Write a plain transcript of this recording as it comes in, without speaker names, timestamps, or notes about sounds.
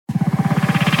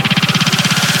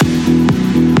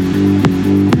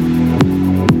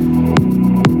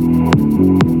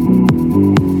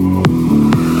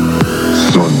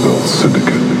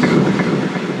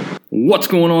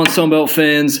going on, Sunbelt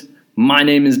fans? My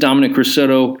name is Dominic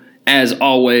Crissetto, as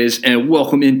always, and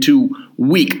welcome into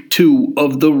Week 2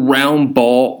 of the Round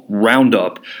Ball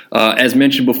Roundup. As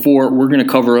mentioned before, we're going to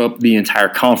cover up the entire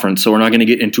conference, so we're not going to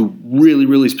get into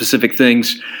really specific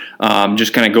things.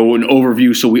 Just kind of go an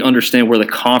overview so we understand where the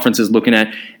conference is looking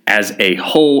at as a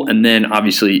whole, and then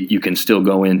obviously you can still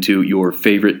go into your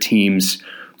favorite teams'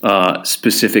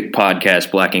 specific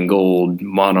podcast, Black and Gold,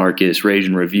 Monarchist, Rage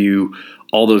and Review.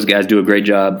 All those guys do a great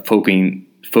job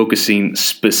focusing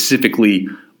specifically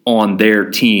on their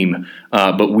team.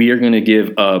 But we are going to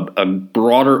give a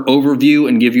broader overview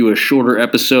and give you a shorter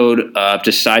episode. I've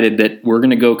decided that we're going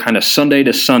to go kind of Sunday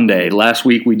to Sunday. Last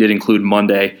week we did include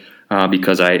Monday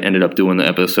because I ended up doing the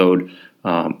episode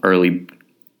early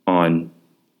on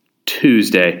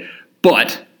Tuesday.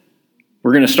 But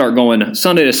we're going to start going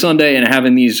Sunday to Sunday and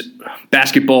having these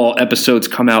basketball episodes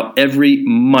come out every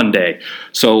Monday.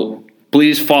 So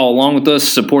please follow along with us,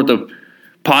 support the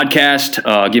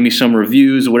podcast, give me some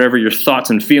reviews, whatever your thoughts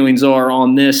and feelings are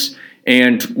on this,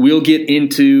 and we'll get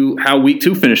into how Week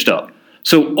 2 finished up.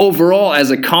 So overall,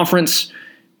 as a conference,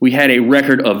 we had a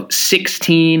record of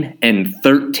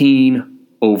 16-13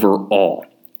 overall.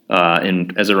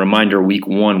 And as a reminder, Week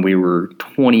 1, we were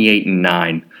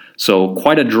 28-9. So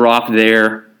quite a drop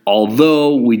there,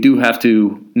 although we do have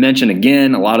to mention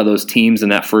again, a lot of those teams in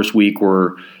that first week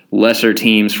were lesser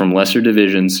teams from lesser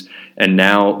divisions, and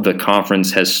now the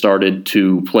conference has started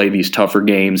to play these tougher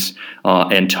games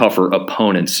and tougher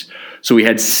opponents. So we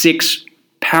had 6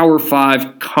 Power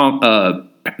 5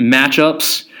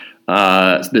 matchups.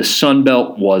 The Sun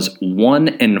Belt was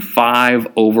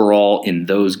 1-5 overall in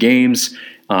those games.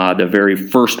 The very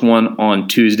first one on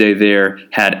Tuesday there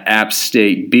had App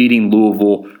State beating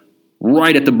Louisville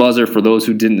right at the buzzer. For those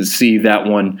who didn't see that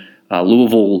one,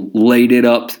 Louisville laid it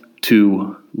up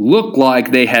to look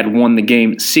like they had won the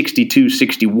game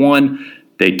 62-61.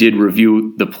 They did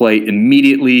review the play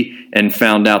immediately and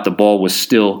found out the ball was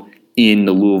still in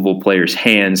the Louisville players'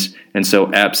 hands, and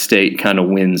so App State kind of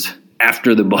wins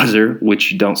after the buzzer,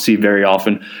 which you don't see very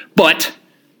often. But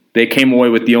they came away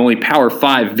with the only Power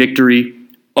 5 victory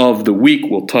of the week.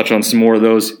 We'll touch on some more of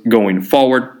those going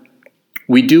forward.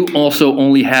 We do also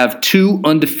only have 2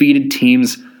 undefeated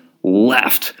teams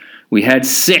left. We had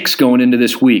 6 going into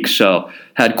this week, so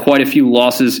had quite a few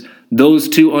losses. Those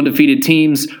 2 undefeated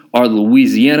teams are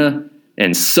Louisiana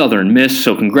and Southern Miss,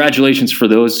 so congratulations for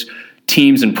those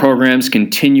teams and programs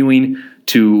continuing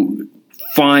to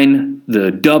find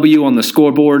the W on the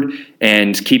scoreboard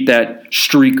and keep that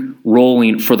streak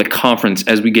rolling for the conference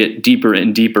as we get deeper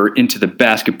and deeper into the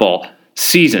basketball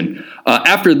season.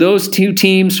 After those 2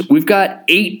 teams, we've got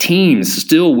 8 teams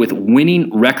still with winning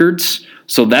records.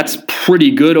 So that's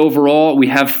pretty good overall. We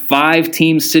have 5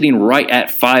 teams sitting right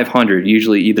at 500,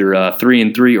 usually either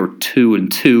 3-3 or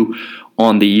 2-2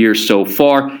 on the year so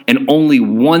far, and only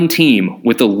 1 team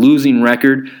with a losing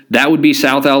record. That would be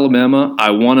South Alabama.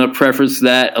 I want to preface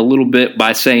that a little bit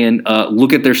by saying,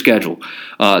 look at their schedule.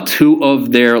 2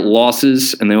 of their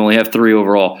losses, and they only have 3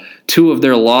 overall, 2 of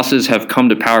their losses have come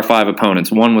to Power 5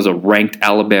 opponents. One was a ranked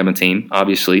Alabama team,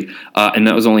 obviously, and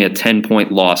that was only a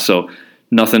 10-point loss, so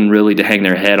nothing really to hang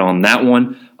their head on that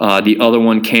one. The other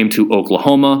one came to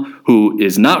Oklahoma, who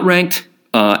is not ranked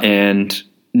and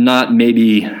not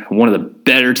maybe one of the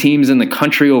better teams in the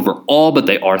country overall, but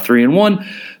they are 3-1.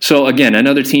 So again,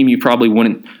 another team you probably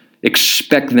wouldn't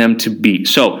expect them to beat.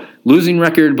 So losing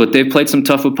record, but they've played some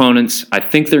tough opponents. I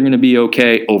think they're going to be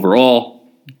okay overall.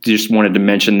 Just wanted to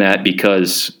mention that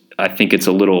because I think it's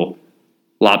a little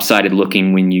lopsided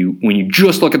looking when you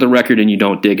just look at the record and you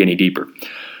don't dig any deeper.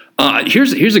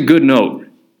 Here's a good note.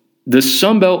 The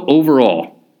Sun Belt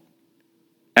overall,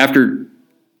 after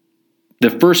the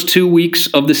first 2 weeks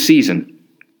of the season,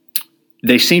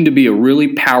 they seem to be a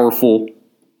really powerful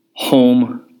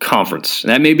home conference.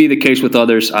 And that may be the case with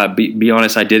others. Be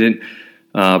honest, I didn't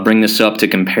bring this up to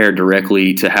compare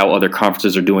directly to how other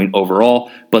conferences are doing overall.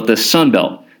 But the Sun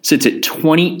Belt sits at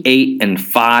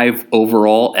 28-5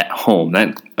 overall at home.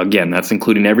 That's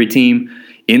including every team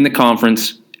in the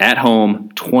conference. At home,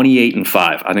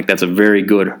 28-5. I think that's a very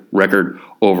good record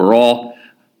overall.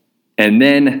 And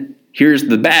then here's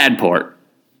the bad part.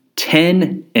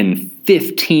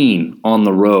 10-15 on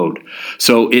the road.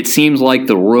 So it seems like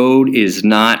the road is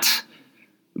not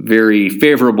very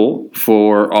favorable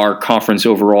for our conference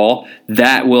overall.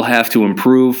 That will have to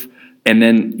improve. And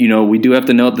then, we do have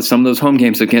to note that some of those home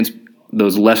games against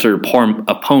those lesser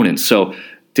opponents. So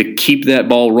to keep that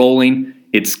ball rolling,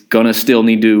 it's going to still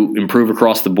need to improve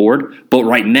across the board. But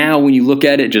right now, when you look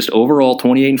at it, just overall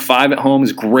 28-5 at home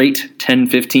is great.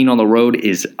 10-15 on the road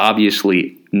is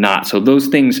obviously not. So those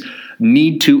things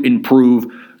need to improve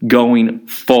going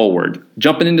forward.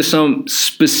 Jumping into some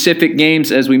specific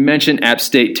games, as we mentioned, App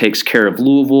State takes care of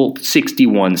Louisville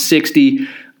 61-60.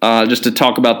 Just to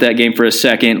talk about that game for a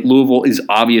second, Louisville is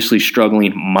obviously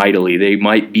struggling mightily. They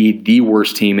might be the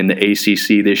worst team in the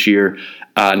ACC this year,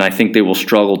 and I think they will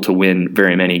struggle to win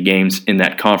very many games in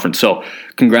that conference. So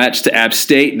congrats to App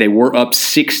State. They were up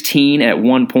 16 at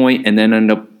one point and then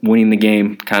ended up winning the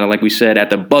game, kind of like we said, at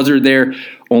the buzzer there,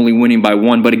 only winning by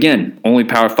 1. But again, only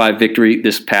Power 5 victory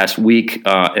this past week.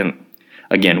 And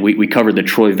again, we covered the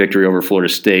Troy victory over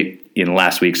Florida State in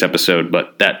last week's episode,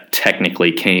 but that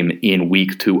technically came in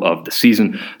week 2 of the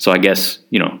season. So I guess,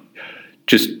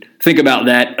 just think about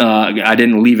that. I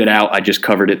didn't leave it out. I just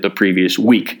covered it the previous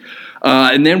week.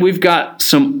 And then we've got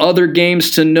some other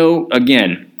games to note.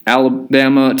 Again,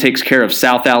 Alabama takes care of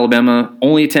South Alabama.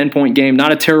 Only a 10-point game.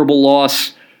 Not a terrible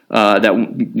loss.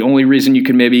 The only reason you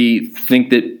can maybe think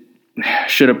that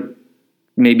should have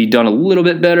maybe done a little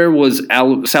bit better was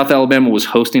South Alabama was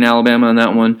hosting Alabama on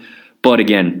that one. But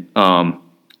again,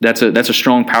 that's a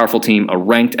strong, powerful team, a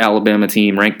ranked Alabama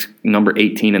team, ranked number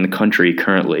 18 in the country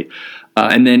currently.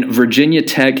 And then Virginia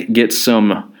Tech gets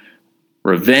some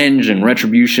revenge and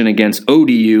retribution against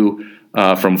ODU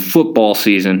from football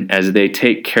season as they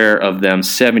take care of them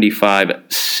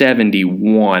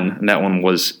 75-71. And that one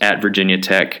was at Virginia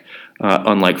Tech,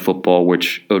 unlike football,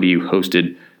 which ODU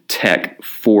hosted Tech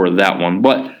for that one.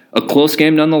 But a close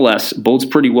game nonetheless. Bodes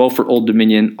pretty well for Old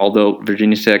Dominion, although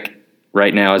Virginia Tech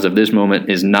right now, as of this moment,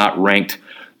 is not ranked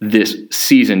this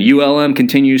season. ULM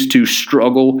continues to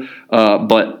struggle,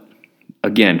 but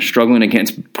again, struggling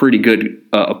against pretty good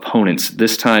opponents.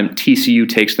 This time, TCU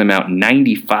takes them out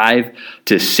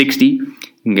 95-60.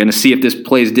 I'm going to see if this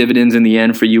plays dividends in the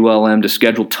end for ULM to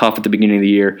schedule tough at the beginning of the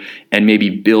year and maybe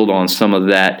build on some of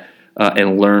that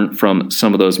and learn from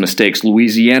some of those mistakes.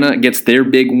 Louisiana gets their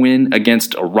big win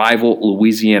against a rival,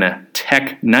 Louisiana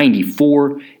Tech,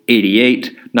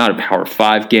 94-88. Not a Power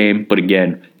 5 game, but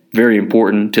again, very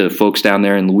important to the folks down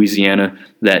there in Louisiana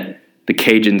that the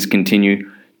Cajuns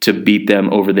continue to beat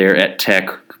them over there at Tech,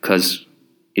 because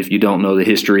if you don't know the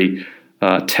history,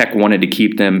 Tech wanted to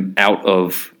keep them out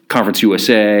of Conference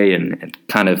USA and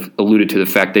kind of alluded to the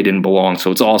fact they didn't belong.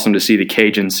 So it's awesome to see the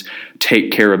Cajuns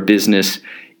take care of business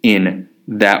in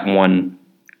that one.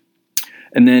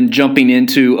 And then jumping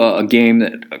into a game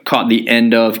that caught the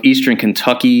end of, Eastern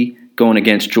Kentucky going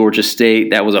against Georgia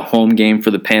State. That was a home game for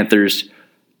the Panthers.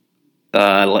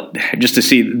 Just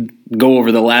to go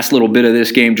over the last little bit of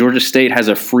this game, Georgia State has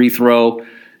a free throw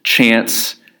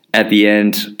chance at the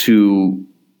end to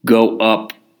go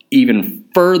up even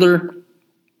further.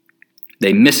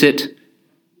 They miss it.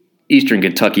 Eastern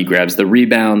Kentucky grabs the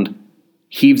rebound,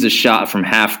 heaves a shot from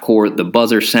half court. The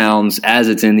buzzer sounds as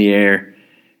it's in the air,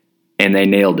 and they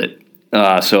nailed it.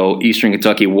 So Eastern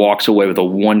Kentucky walks away with a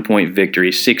 1-point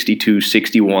victory,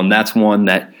 62-61. That's one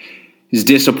that is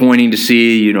disappointing to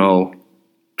see.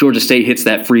 Georgia State hits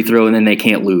that free throw, and then they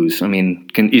can't lose. I mean,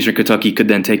 Eastern Kentucky could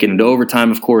then take it into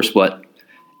overtime, of course, but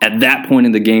at that point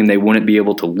in the game, they wouldn't be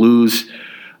able to lose.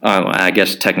 I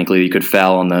guess technically you could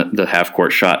foul on the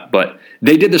half-court shot, but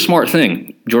they did the smart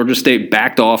thing. Georgia State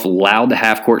backed off, allowed the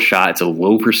half-court shot. It's a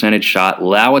low-percentage shot.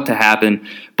 Allow it to happen,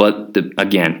 but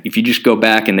again, if you just go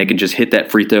back and they can just hit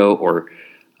that free throw or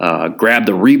grab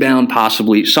the rebound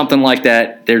possibly, something like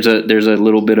that, there's a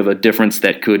little bit of a difference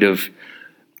that could have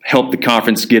helped the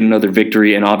conference get another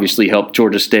victory and obviously helped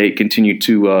Georgia State continue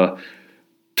to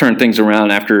turn things around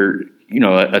after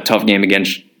a tough game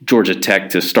against Georgia Tech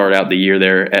to start out the year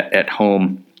there at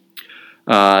home.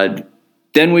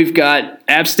 Then we've got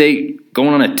App State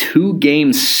going on a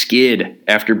 2-game skid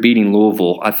after beating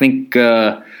Louisville. I think,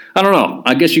 I don't know,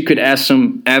 I guess you could ask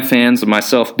some App fans,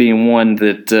 myself being one,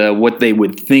 that what they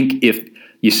would think if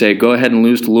you say, go ahead and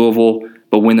lose to Louisville,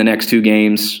 but win the next 2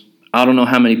 games. I don't know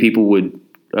how many people would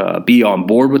be on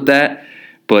board with that,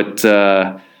 but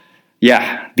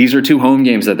yeah, these are 2 home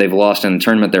games that they've lost in the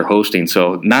tournament they're hosting.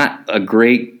 So not a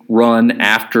great run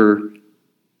after,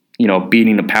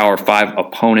 beating a Power 5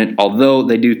 opponent, although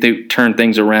they do turn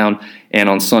things around and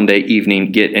on Sunday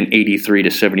evening get an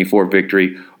 83-74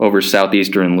 victory over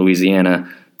Southeastern Louisiana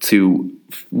to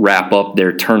wrap up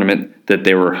their tournament that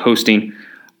they were hosting.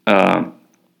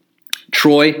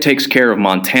 Troy takes care of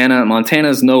Montana.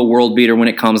 Montana's no world beater when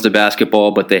it comes to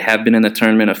basketball, but they have been in the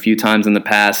tournament a few times in the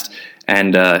past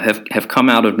and have come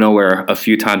out of nowhere a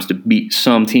few times to beat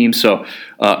some teams. So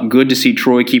good to see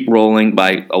Troy keep rolling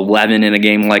by 11 in a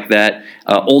game like that.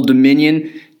 Old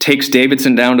Dominion takes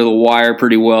Davidson down to the wire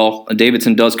pretty well.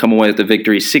 Davidson does come away with the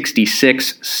victory,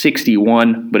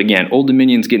 66-61. But again, Old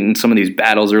Dominion's getting some of these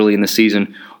battles early in the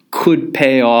season. Could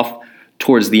pay off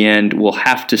towards the end. We'll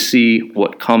have to see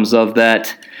what comes of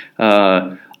that.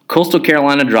 Coastal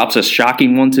Carolina drops a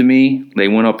shocking one to me. They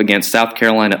went up against South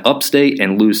Carolina Upstate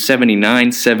and lose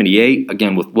 79-78.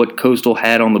 Again, with what Coastal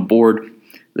had on the board,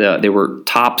 they were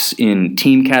tops in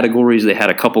team categories. They had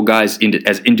a couple guys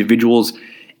as individuals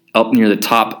up near the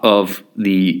top of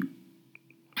the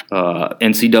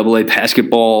NCAA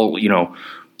basketball,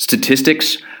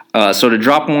 statistics. So to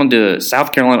drop one to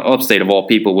South Carolina Upstate, of all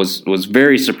people, was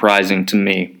very surprising to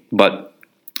me. But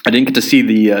I didn't get to see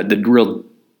the real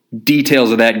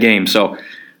details of that game. So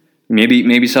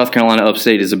maybe South Carolina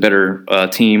Upstate is a better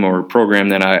team or program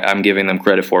than I'm giving them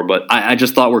credit for. But I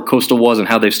just thought where Coastal was and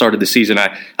how they started the season,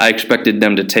 I expected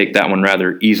them to take that one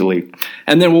rather easily.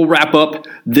 And then we'll wrap up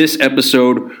this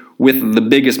episode with the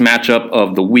biggest matchup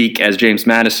of the week, as James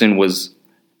Madison was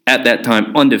at that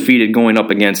time undefeated going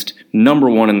up against number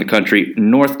one in the country,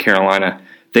 North Carolina.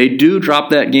 They do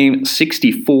drop that game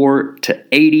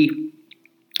 64-80.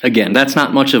 Again, that's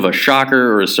not much of a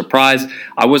shocker or a surprise.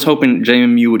 I was hoping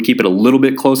JMU would keep it a little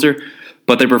bit closer,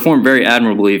 but they performed very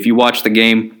admirably. If you watch the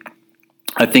game,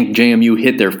 I think JMU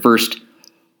hit their first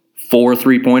 4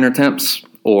 3-pointer attempts,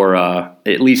 or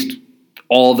at least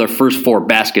all their first 4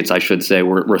 baskets, I should say,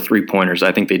 were 3-pointers.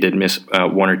 I think they did miss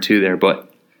 1 or 2 there, but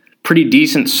pretty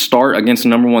decent start against the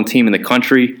number one team in the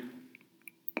country.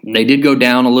 They did go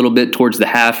down a little bit towards the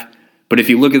half, but if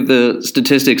you look at the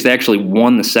statistics, they actually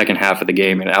won the second half of the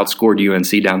game and outscored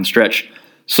UNC down the stretch.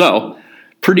 So,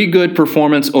 pretty good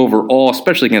performance overall,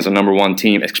 especially against a number one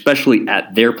team, especially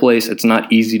at their place. It's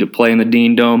not easy to play in the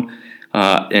Dean Dome.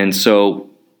 And so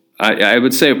I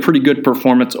would say a pretty good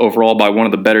performance overall by one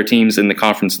of the better teams in the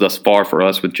conference thus far for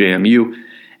us with JMU.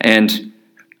 And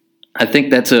I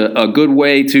think that's a good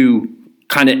way to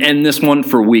kind of end this one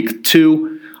for week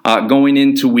 2. Going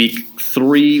into week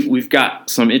 3, we've got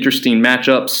some interesting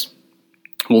matchups.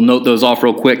 We'll note those off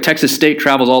real quick. Texas State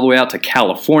travels all the way out to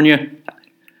California.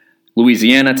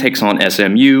 Louisiana takes on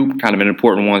SMU, kind of an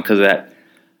important one because of that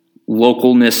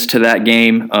localness to that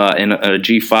game, and a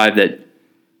G5 that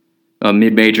a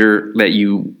mid-major that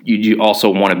you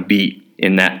also want to beat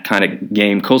in that kind of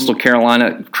game. Coastal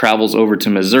Carolina travels over to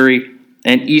Missouri,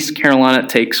 and East Carolina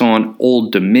takes on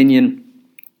Old Dominion.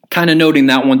 Kind of noting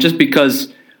that one just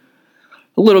because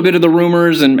a little bit of the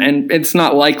rumors, and it's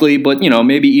not likely, but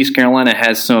maybe East Carolina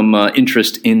has some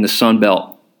interest in the Sun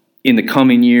Belt in the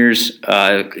coming years,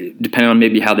 depending on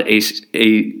maybe how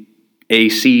the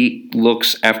AC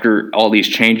looks after all these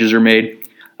changes are made.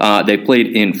 They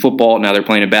played in football, now they're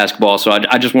playing in basketball, so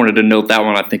I just wanted to note that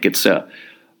one. I think it's a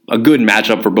good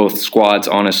matchup for both squads,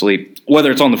 honestly.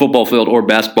 Whether it's on the football field or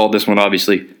basketball, this one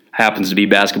obviously happens to be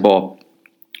basketball.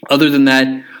 Other than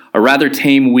that, a rather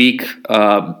tame week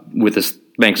with this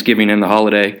Thanksgiving and the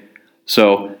holiday.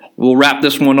 So we'll wrap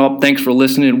this one up. Thanks for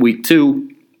listening. Week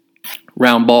 2,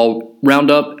 Roundball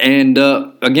Roundup. And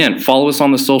again, follow us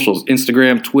on the socials,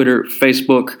 Instagram, Twitter,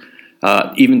 Facebook,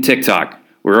 even TikTok.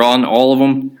 We're on all of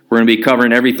them. We're going to be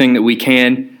covering everything that we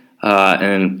can.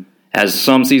 And as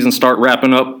some seasons start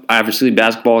wrapping up, obviously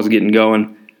basketball is getting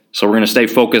going. So we're going to stay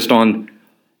focused on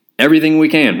everything we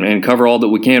can and cover all that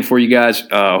we can for you guys.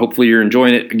 Hopefully you're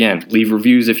enjoying it. Again, leave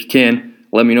reviews if you can.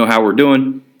 Let me know how we're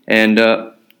doing. And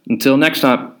until next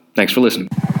time, thanks for listening.